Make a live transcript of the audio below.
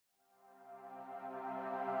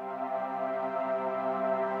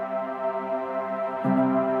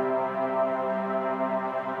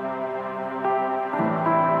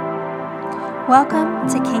Welcome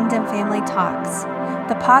to Kingdom Family Talks,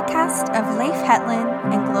 the podcast of Leif Hetland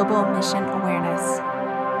and Global Mission Awareness.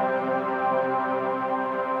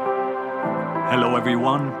 Hello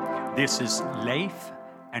everyone, this is Leif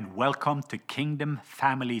and welcome to Kingdom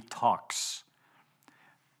Family Talks.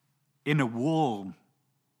 In a world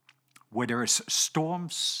where there is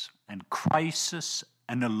storms and crisis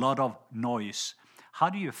and a lot of noise, how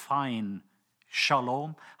do you find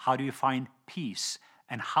shalom? How do you find peace?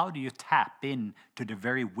 And how do you tap into the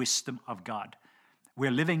very wisdom of God? We're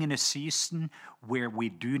living in a season where we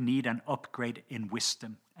do need an upgrade in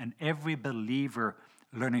wisdom. And every believer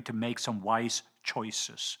learning to make some wise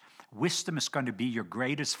choices. Wisdom is going to be your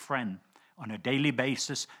greatest friend on a daily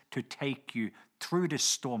basis to take you through this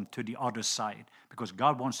storm to the other side. Because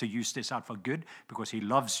God wants to use this out for good, because He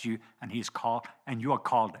loves you and He's called, and you are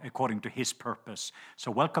called according to His purpose.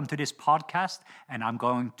 So welcome to this podcast, and I'm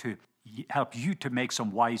going to help you to make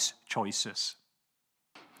some wise choices.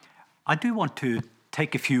 I do want to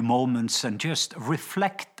take a few moments and just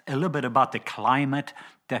reflect a little bit about the climate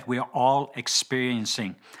that we are all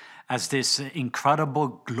experiencing as this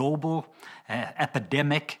incredible global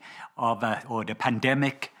epidemic of, or the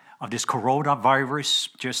pandemic of this coronavirus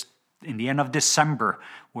just in the end of December,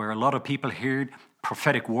 where a lot of people heard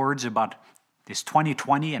prophetic words about this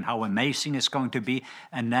 2020 and how amazing it's going to be.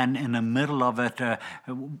 And then in the middle of it,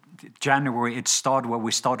 January, it started where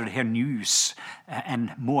we started to hear news.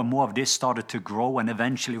 And more of this started to grow. And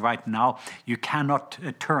eventually right now, you cannot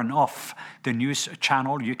turn off the news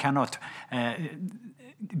channel. You cannot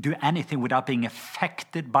do anything without being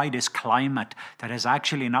affected by this climate that is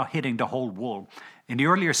actually now hitting the whole world. In the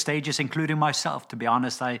earlier stages, including myself, to be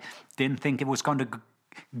honest, I didn't think it was going to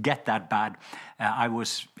get that bad. I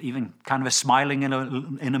was even kind of smiling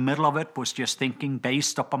in the middle of it, was just thinking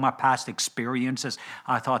based upon my past experiences.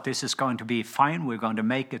 I thought this is going to be fine. We're going to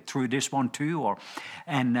make it through this one too.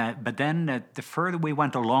 But then the further we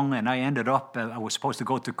went along, and I ended up, I was supposed to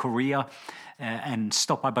go to Korea and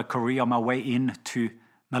stop by Korea on my way into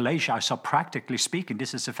Malaysia. So practically speaking,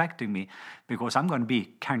 this is affecting me because I'm going to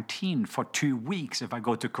be quarantined for 2 weeks if I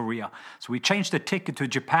go to Korea. So we changed the ticket to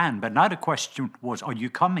Japan. But now the question was, are you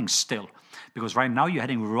coming still? Because right now you're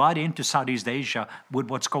heading right into Southeast Asia with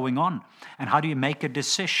what's going on. And how do you make a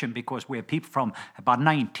decision? Because we have people from about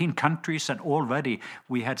 19 countries, and already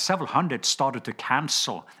we had several hundred started to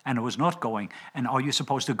cancel and it was not going. And are you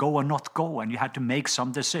supposed to go or not go? And you had to make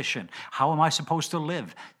some decision. How am I supposed to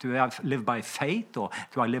live? Do I live by faith, or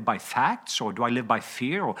do I live by facts, or do I live by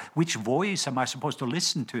fear? Or which voice am I supposed to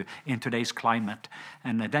listen to in today's climate?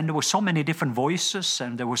 And then there were so many different voices,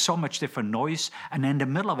 and there was so much different noise. And in the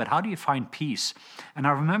middle of it, how do you find peace? And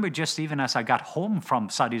I remember just even as I got home from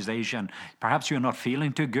Southeast Asia, and perhaps you're not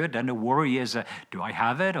feeling too good, and the worry is, do I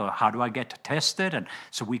have it, or how do I get tested? And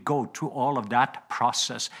so we go through all of that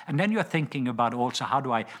process. And then you're thinking about also, how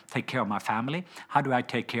do I take care of my family? How do I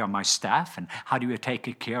take care of my staff? And how do you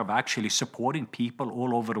take care of actually supporting people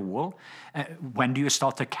all over the world? When do you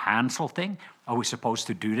start to cancel things? Are we supposed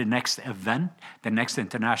to do the next event, the next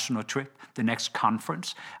international trip, the next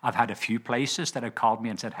conference? I've had a few places that have called me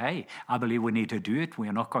and said, hey, I believe we need to do it.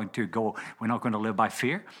 We're not going to live by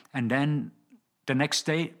fear. And then the next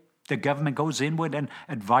day, the government goes in with an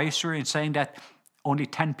advisory and saying that only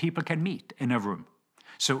 10 people can meet in a room.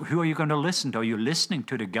 So who are you going to listen to? Are you listening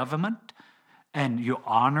to the government? And you're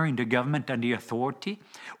honoring the government and the authority?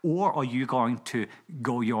 Or are you going to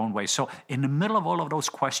go your own way? So in the middle of all of those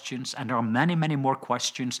questions, and there are many, many more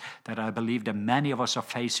questions that I believe that many of us are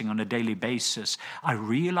facing on a daily basis, I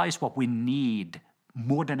realize what we need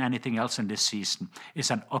more than anything else in this season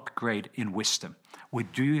is an upgrade in wisdom. We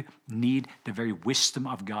do need the very wisdom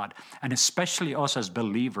of God. And especially us as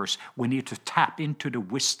believers, we need to tap into the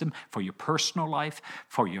wisdom for your personal life,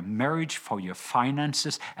 for your marriage, for your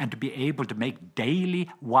finances, and to be able to make daily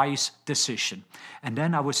wise decisions. And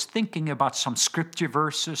then I was thinking about some scripture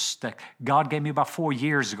verses that God gave me about 4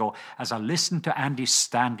 years ago as I listened to Andy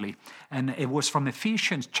Stanley. And it was from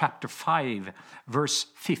Ephesians chapter 5, verse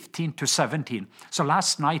 15 to 17. So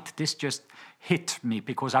last night, this just hit me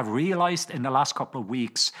because I've realized in the last couple of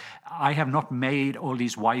weeks I have not made all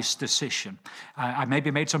these wise decisions. I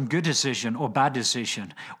maybe made some good decision or bad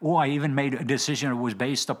decision, or I even made a decision that was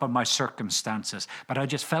based upon my circumstances. But I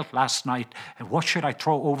just felt last night, what should I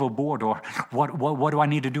throw overboard, or what do I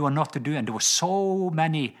need to do or not to do? And there were so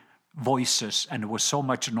many voices and there was so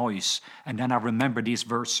much noise. And then I remember these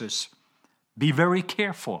verses. Be very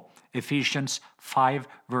careful. Ephesians 5,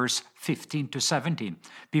 verse 15 to 17.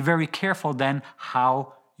 Be very careful then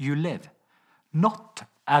how you live, not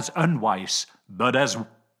as unwise, but as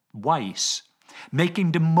wise,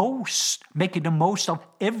 making the most of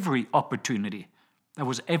every opportunity. That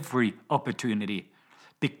was every opportunity,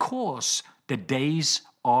 because the days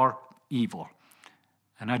are evil.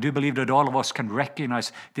 And I do believe that all of us can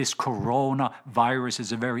recognize this coronavirus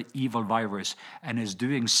is a very evil virus and is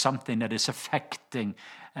doing something that is affecting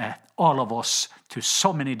all of us to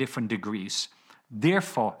so many different degrees.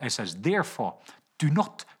 Therefore, it says, therefore, do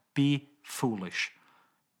not be foolish,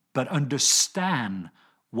 but understand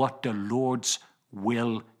what the Lord's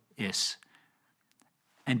will is.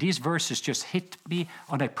 And these verses just hit me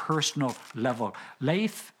on a personal level.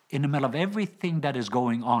 Leif, in the middle of everything that is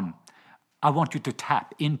going on, I want you to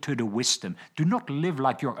tap into the wisdom. Do not live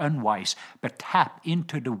like you're unwise, but tap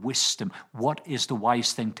into the wisdom. What is the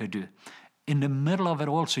wise thing to do? In the middle of it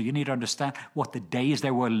also, you need to understand what the days they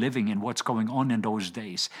were living in, what's going on in those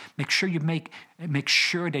days. Make sure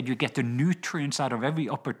that you get the nutrients out of every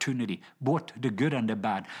opportunity, both the good and the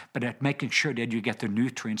bad, but at making sure that you get the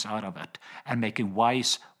nutrients out of it and making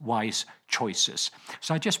wise choices.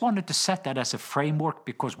 So I just wanted to set that as a framework,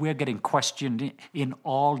 because we're getting questioned in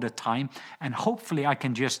all the time, and hopefully I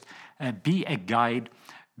can just be a guide,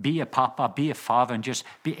 be a papa, be a father, and just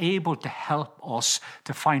be able to help us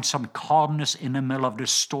to find some calmness in the middle of the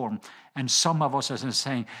storm. And some of us, as I'm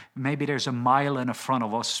saying, maybe there's a mile in front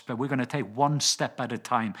of us, but we're going to take one step at a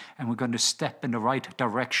time, and we're going to step in the right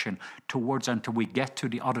direction towards until we get to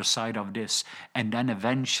the other side of this. And then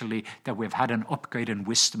eventually that we've had an upgrade in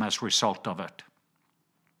wisdom as a result of it.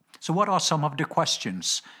 So what are some of the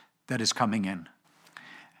questions that is coming in?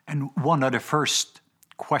 And one of the first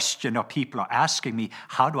question or people are asking me,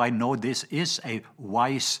 how do I know this is a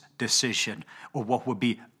wise decision or what would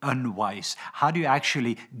be unwise? How do you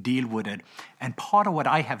actually deal with it? And part of what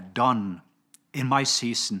I have done in my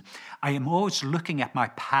season, I am always looking at my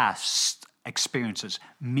past experiences,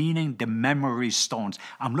 meaning the memory stones.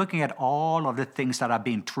 I'm looking at all of the things that I've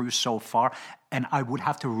been through so far, and I would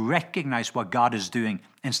have to recognize what God is doing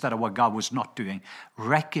instead of what God was not doing.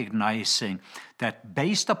 Recognizing that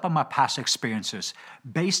based upon my past experiences,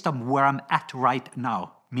 based on where I'm at right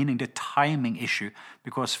now, meaning the timing issue,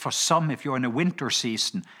 because for some, if you're in a winter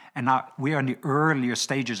season, and now we are in the earlier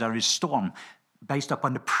stages of the storm, based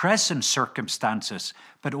upon the present circumstances,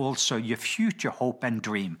 but also your future hope and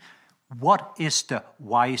dream, what is the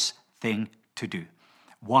wise thing to do?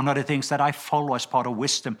 One of the things that I follow as part of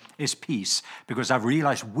wisdom is peace, because I've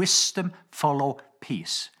realized wisdom follow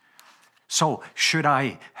peace. So should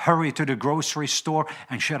I hurry to the grocery store,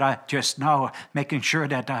 and should I just now making sure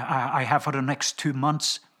that I have for the next 2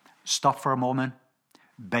 months? Stop for a moment.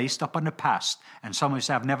 Based upon the past, and some of us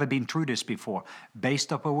have never been through this before,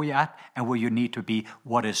 based upon where you're at and where you need to be,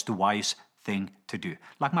 what is the wise thing to do?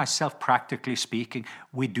 Like myself, practically speaking,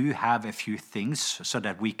 we do have a few things so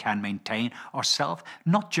that we can maintain ourselves,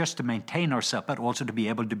 not just to maintain ourselves, but also to be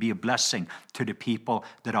able to be a blessing to the people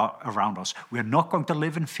that are around us. We're not going to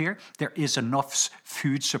live in fear. There is enough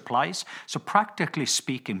food supplies. So practically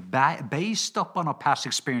speaking, based upon our past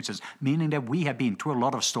experiences, meaning that we have been through a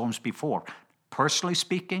lot of storms before, personally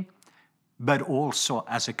speaking, but also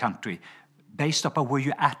as a country, based upon where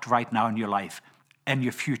you're at right now in your life and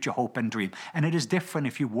your future hope and dream. And it is different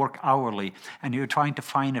if you work hourly and you're trying to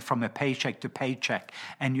find it from a paycheck to paycheck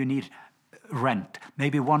and you need rent.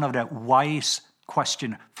 Maybe one of the wise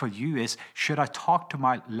question for you is, should I talk to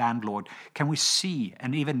my landlord? Can we see,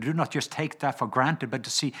 and even do not just take that for granted, but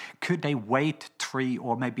to see, could they wait 3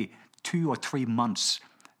 or maybe 2 or 3 months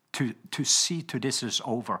to see to this is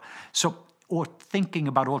over? So, or thinking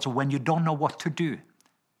about also when you don't know what to do.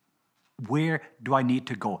 Where do I need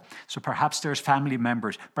to go? So perhaps there's family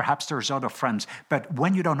members, perhaps there's other friends, but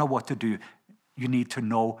when you don't know what to do, you need to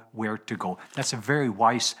know where to go. That's a very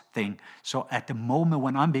wise thing. So at the moment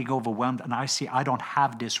when I'm being overwhelmed and I see I don't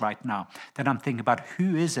have this right now, then I'm thinking about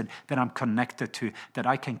who is it that I'm connected to, that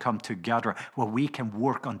I can come together, where we can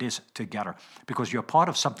work on this together. Because you're part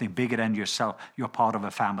of something bigger than yourself. You're part of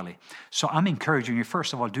a family. So I'm encouraging you,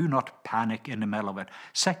 first of all, do not panic in the middle of it.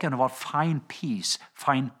 Second of all, find peace.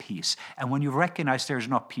 Find peace. And when you recognize there is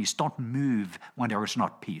not peace, don't move when there is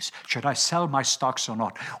not peace. Should I sell my stocks or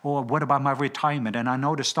not? Or what about my retirement? And I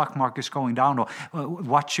know the stock market is going down, or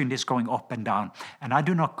watching this going up and down. And I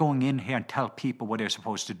do not going in here and tell people what they're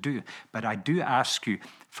supposed to do. But I do ask you,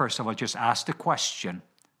 first of all, just ask the question,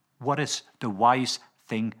 what is the wise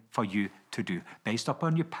thing for you to do? Based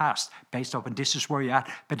upon your past, based upon this is where you're at,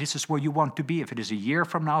 but this is where you want to be. If it is a year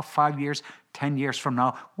from now, 5 years, 10 years from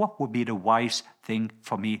now, what would be the wise thing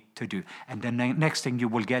for me to do? And then the next thing you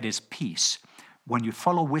will get is peace. When you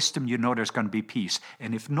follow wisdom, you know there's going to be peace.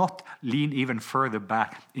 And if not, lean even further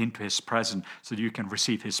back into his presence so that you can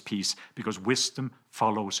receive his peace, because wisdom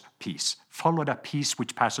follows peace. Follow that peace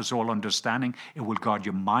which passes all understanding. It will guard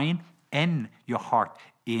your mind and your heart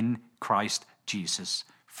in Christ Jesus.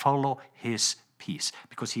 Follow his peace,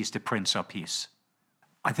 because he's the Prince of Peace.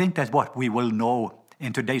 I think that what we will know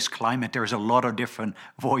in today's climate, there's a lot of different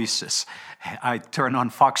voices. I turn on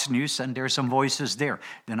Fox News and there's some voices there.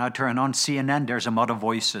 Then I turn on CNN, there's some other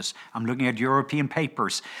voices. I'm looking at European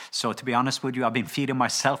papers. So to be honest with you, I've been feeding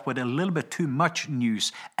myself with a little bit too much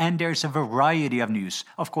news. And there's a variety of news.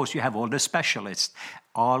 Of course, you have all of the specialists,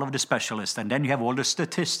 and then you have all the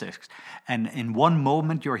statistics. And in one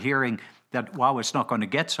moment, you're hearing that, wow, it's not going to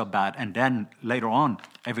get so bad. And then later on,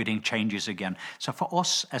 everything changes again. So for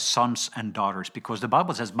us as sons and daughters, because the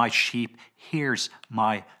Bible says, my sheep hears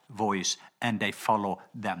my voice and they follow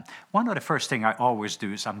them. One of the first things I always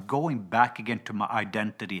do is I'm going back again to my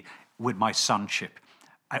identity with my sonship.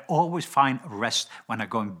 I always find rest when I'm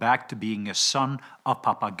going back to being a son of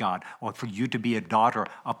Papa God, or for you to be a daughter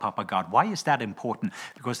of Papa God. Why is that important?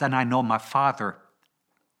 Because then I know my Father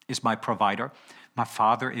is my provider. My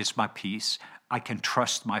Father is my peace. I can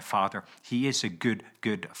trust my Father. He is a good,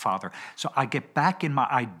 good Father. So I get back in my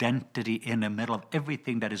identity in the middle of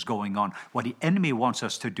everything that is going on. What the enemy wants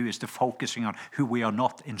us to do is to focusing on who we are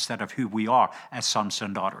not instead of who we are as sons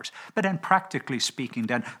and daughters. But then practically speaking,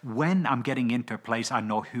 then when I'm getting into a place, I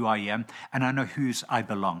know who I am and I know whose I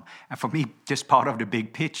belong. And for me, just part of the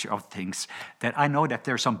big picture of things, that I know that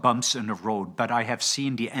there's some bumps in the road, but I have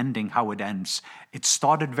seen the ending, how it ends. It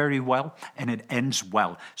started very well and it ends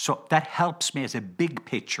well. So that helps me as a big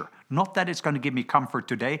picture. Not that it's going to give me comfort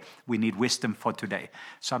today. We need wisdom for today.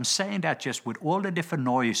 So I'm saying that just with all the different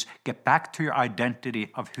noise, get back to your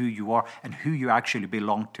identity of who you are and who you actually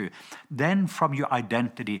belong to. Then from your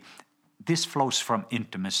identity, this flows from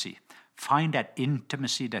intimacy. Find that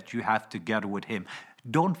intimacy that you have together with him.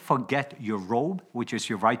 Don't forget your robe, which is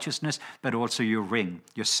your righteousness, but also your ring,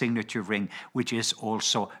 your signature ring, which is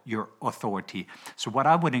also your authority. So what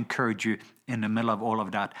I would encourage you in the middle of all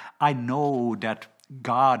of that, I know that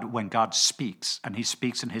God, when God speaks, and he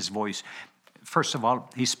speaks in his voice, first of all,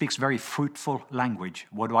 he speaks very fruitful language.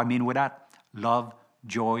 What do I mean with that? Love,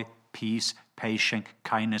 joy, peace, patience,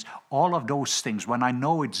 kindness, all of those things. When I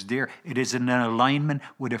know it's there, it is in an alignment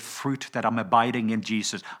with the fruit that I'm abiding in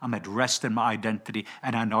Jesus. I'm at rest in my identity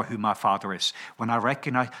and I know who my Father is. When I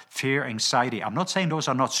recognize fear, anxiety, I'm not saying those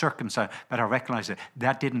are not circumcised, but I recognize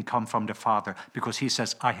that didn't come from the Father, because he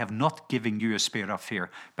says, I have not given you a spirit of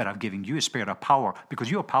fear, but I've given you a spirit of power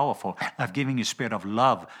because you're powerful. I've given you a spirit of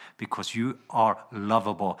love because you are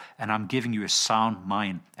lovable, and I'm giving you a sound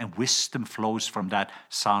mind, and wisdom flows from that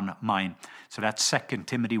sound mind. So that's 2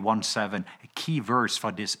 Timothy 1:7, a key verse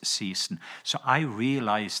for this season. So I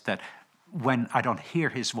realize that when I don't hear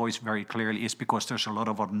his voice very clearly, it's because there's a lot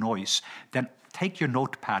of noise. Then take your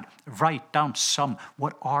notepad, write down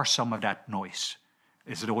what are some of that noise?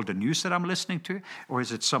 Is it all the news that I'm listening to? Or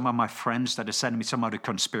is it some of my friends that are sending me some of the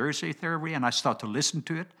conspiracy theory and I start to listen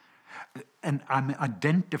to it? And I'm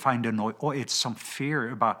identifying the noise, or it's some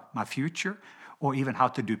fear about my future, or even how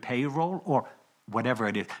to do payroll, or whatever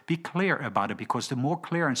it is. Be clear about it, because the more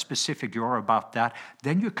clear and specific you are about that,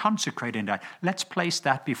 then you're consecrating that. Let's place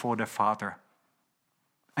that before the Father.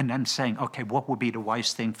 And then saying, okay, what would be the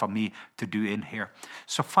wise thing for me to do in here?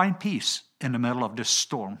 So find peace in the middle of the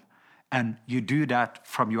storm. And you do that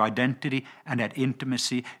from your identity and that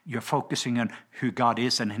intimacy. You're focusing on who God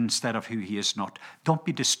is and instead of who he is not. Don't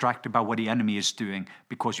be distracted by what the enemy is doing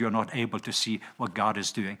because you're not able to see what God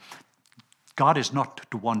is doing. God is not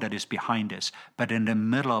the one that is behind this, but in the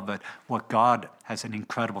middle of it, what God has an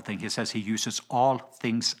incredible thing. He says he uses all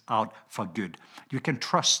things out for good. You can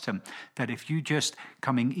trust him that if you just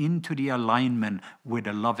coming into the alignment with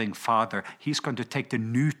a loving Father, he's going to take the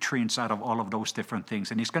nutrients out of all of those different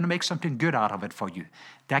things, and he's going to make something good out of it for you.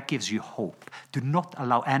 That gives you hope. Do not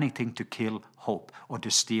allow anything to kill hope or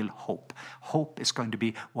to steal hope. Hope is going to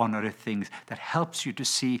be one of the things that helps you to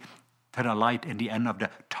see to the light in the end of the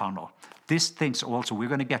tunnel. These things also, we're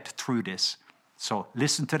going to get through this. So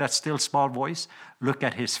listen to that still small voice. Look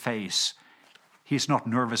at his face. He's not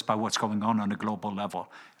nervous by what's going on a global level.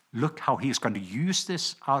 Look how he's going to use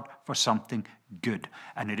this out for something good.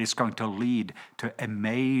 And it is going to lead to a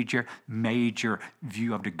major, major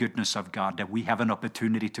view of the goodness of God that we have an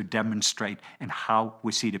opportunity to demonstrate in how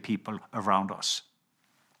we see the people around us.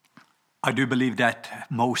 I do believe that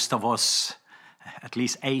most of us, at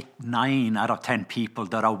least 8, 9 out of 10 people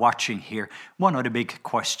that are watching here, one of the big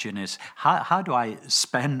question is, how do I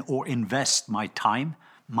spend or invest my time,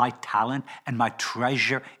 my talent and my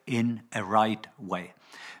treasure in a right way.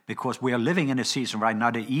 Because we are living in a season right now,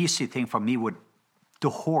 the easy thing for me would to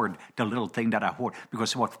hoard the little thing that I hoard,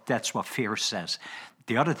 because that's what fear says.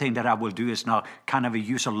 The other thing that I will do is now kind of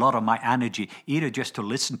use a lot of my energy, either just to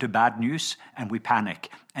listen to bad news and we panic.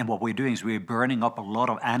 And what we're doing is we're burning up a lot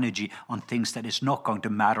of energy on things that is not going to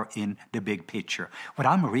matter in the big picture. What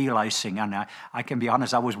I'm realizing, and I can be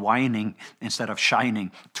honest, I was whining instead of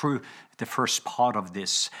shining through the first part of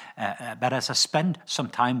this. But as I spent some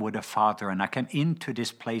time with the Father and I came into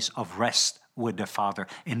this place of rest with the Father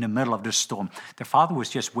in the middle of the storm, the Father was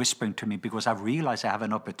just whispering to me, because I realize I have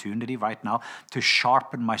an opportunity right now to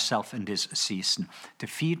sharpen myself in this season, to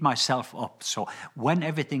feed myself up. So when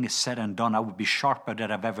everything is said and done, I will be sharper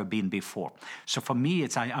than I've ever been before. So for me,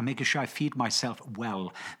 I'm making sure I feed myself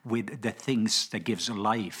well with the things that gives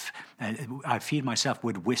life. I feed myself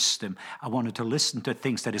with wisdom. I wanted to listen to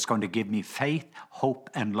things that is going to give me faith, hope,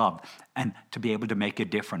 and love, and to be able to make a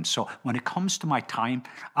difference. So when it comes to my time,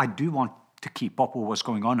 I do want to keep up with what's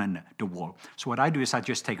going on in the world. So what I do is I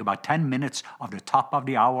just take about 10 minutes of the top of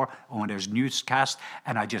the hour when there's newscast,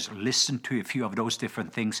 and I just listen to a few of those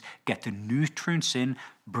different things, get the nutrients in,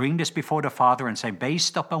 bring this before the Father and say,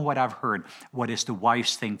 based upon what I've heard, what is the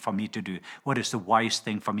wise thing for me to do? What is the wise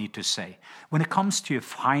thing for me to say? When it comes to your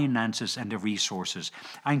finances and the resources,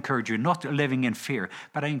 I encourage you not living in fear,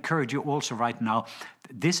 but I encourage you also right now,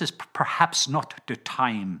 this is perhaps not the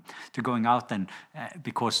time to going out and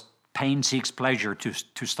because pain seeks pleasure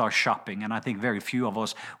to start shopping. And I think very few of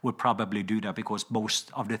us would probably do that, because most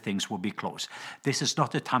of the things will be closed. This is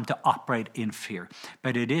not the time to operate in fear,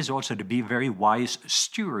 but it is also to be very wise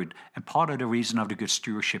steward. And part of the reason of the good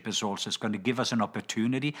stewardship is also it's going to give us an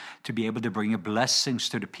opportunity to be able to bring blessings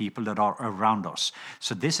to the people that are around us.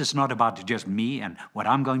 So this is not about just me and what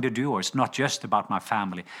I'm going to do, or it's not just about my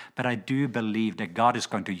family, but I do believe that God is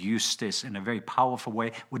going to use this in a very powerful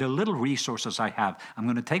way with the little resources I have. I'm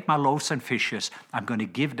going to take my loaves and fishes. I'm going to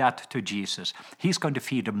give that to Jesus. He's going to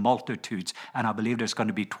feed the multitudes, and I believe there's going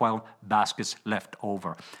to be 12 baskets left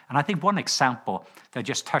over. And I think one example that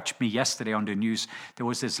just touched me yesterday on the news, there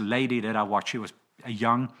was this lady that I watched. She was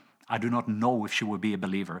young. I do not know if she would be a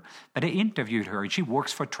believer, but I interviewed her, and she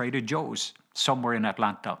works for Trader Joe's somewhere in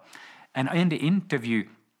Atlanta. And in the interview,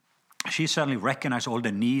 she suddenly recognized all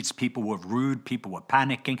the needs. People were rude. People were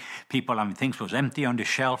panicking. Things was empty on the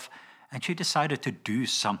shelf. And she decided to do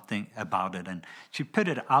something about it. And she put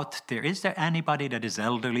it out there. Is there anybody that is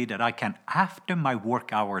elderly that I can, after my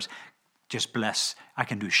work hours, just bless? I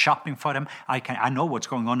can do shopping for them. I know what's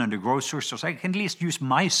going on in the grocery store. So I can at least use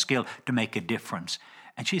my skill to make a difference.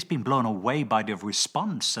 And she's been blown away by the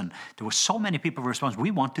response. And there were so many people respond,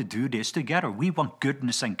 we want to do this together. We want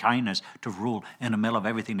goodness and kindness to rule in the middle of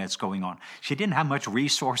everything that's going on. She didn't have much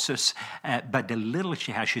resources, but the little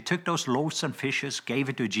she had, she took those loaves and fishes, gave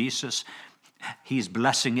it to Jesus. He's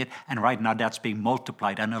blessing it, and right now that's being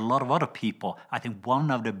multiplied. And a lot of other people, I think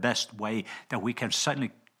one of the best way that we can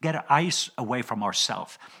certainly get our eyes away from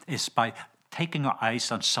ourselves is by taking our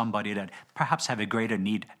eyes on somebody that perhaps have a greater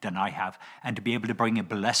need than I have, and to be able to bring a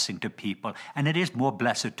blessing to people. And it is more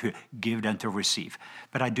blessed to give than to receive.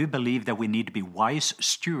 But I do believe that we need to be wise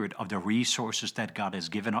steward of the resources that God has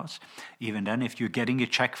given us. Even then, if you're getting a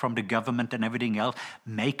check from the government and everything else,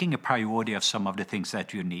 making a priority of some of the things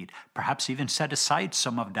that you need. Perhaps even set aside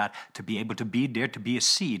some of that to be able to be there, to be a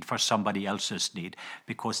seed for somebody else's need.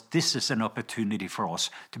 Because this is an opportunity for us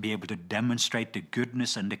to be able to demonstrate the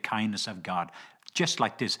goodness and the kindness of God. Just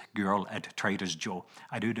like this girl at Trader Joe.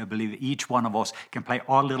 I do believe each one of us can play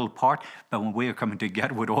our little part, but when we are coming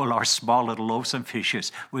together with all our small little loaves and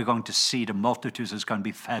fishes, we're going to see the multitudes is going to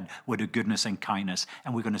be fed with the goodness and kindness,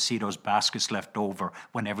 and we're going to see those baskets left over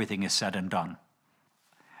when everything is said and done.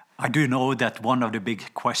 I do know that one of the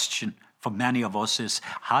big questions for many of us is,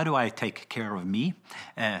 how do I take care of me?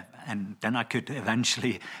 And then I could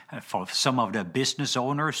eventually, for some of the business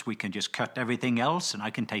owners, we can just cut everything else and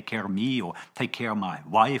I can take care of me, or take care of my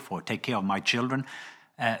wife, or take care of my children,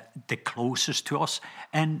 the closest to us.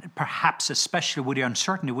 And perhaps, especially with the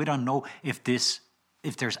uncertainty, we don't know if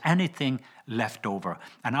there's anything left over.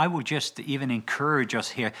 And I would just even encourage us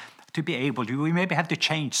here to be able to, we maybe have to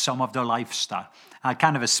change some of the lifestyle. I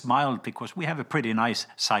kind of smiled because we have a pretty nice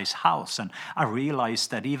size house. And I realized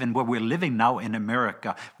that even where we're living now in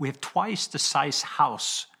America, we have twice the size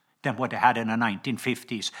house than what they had in the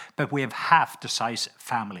 1950s. But we have half the size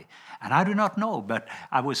family. And I do not know, but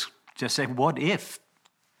I was just saying, what if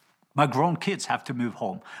my grown kids have to move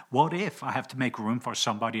home? What if I have to make room for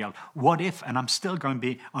somebody else? What if, and I'm still going to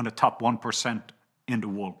be on the top 1% in the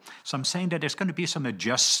wool. So I'm saying that there's going to be some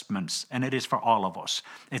adjustments, and it is for all of us.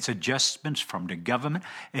 It's adjustments from the government.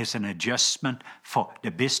 It's an adjustment for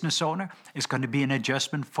the business owner. It's going to be an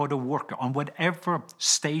adjustment for the worker. On whatever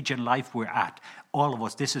stage in life we're at, all of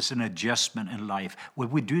us, this is an adjustment in life where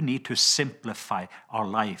we do need to simplify our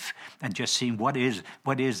life and just seeing what is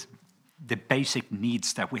the basic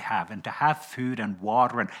needs that we have, and to have food and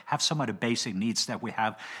water and have some of the basic needs that we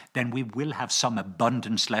have, then we will have some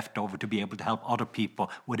abundance left over to be able to help other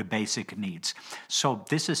people with the basic needs. So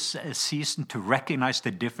this is a season to recognize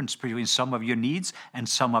the difference between some of your needs and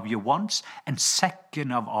some of your wants. And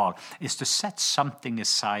second of all is to set something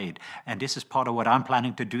aside. And this is part of what I'm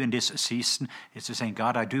planning to do in this season, is to say,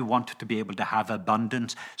 God, I do want to be able to have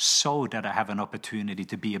abundance so that I have an opportunity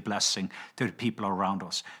to be a blessing to the people around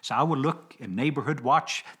us. So I will look in Neighborhood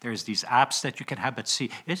Watch. There's these apps that you can have, but see,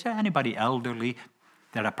 is there anybody elderly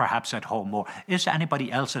that are perhaps at home, or is there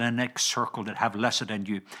anybody else in the next circle that have lesser than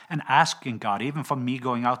you? And asking God, even for me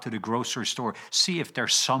going out to the grocery store, see if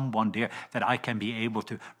there's someone there that I can be able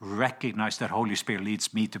to recognize that Holy Spirit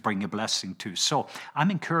leads me to bring a blessing to. So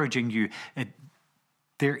I'm encouraging you,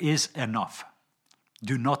 there is enough.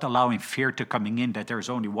 Do not allow fear to coming in that there's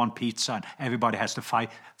only one pizza and everybody has to fight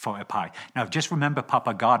for a pie. Now, just remember,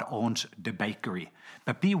 Papa God owns the bakery.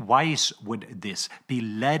 But be wise with this. Be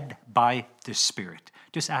led by the Spirit.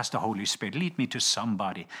 Just ask the Holy Spirit, lead me to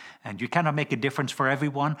somebody. And you cannot make a difference for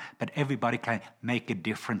everyone, but everybody can make a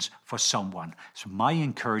difference for someone. So my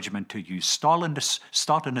encouragement to you, start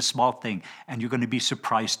in a small thing, and you're going to be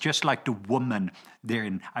surprised. Just like the woman there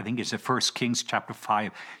in, I think it's the 1 Kings chapter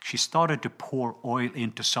 5, she started to pour oil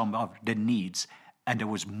into some of the needs. And there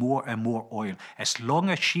was more and more oil. As long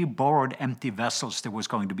as she borrowed empty vessels, there was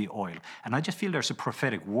going to be oil. And I just feel there's a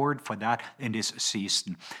prophetic word for that in this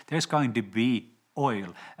season. There's going to be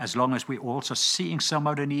oil, as long as we're also seeing some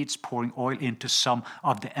of the needs, pouring oil into some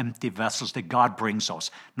of the empty vessels that God brings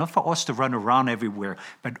us. Not for us to run around everywhere,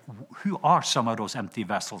 but who are some of those empty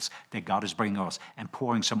vessels that God is bringing us, and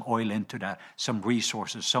pouring some oil into that, some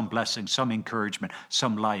resources, some blessings, some encouragement,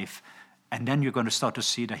 some life. And then you're going to start to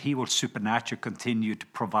see that He will supernaturally continue to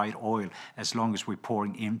provide oil as long as we're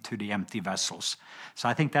pouring into the empty vessels. So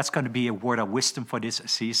I think that's going to be a word of wisdom for this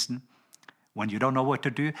season. When you don't know what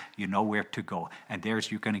to do, you know where to go. And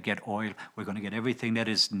there's you're going to get oil. We're going to get everything that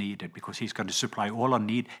is needed, because He's going to supply all our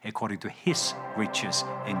need according to His riches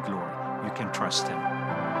in glory. You can trust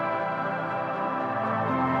Him.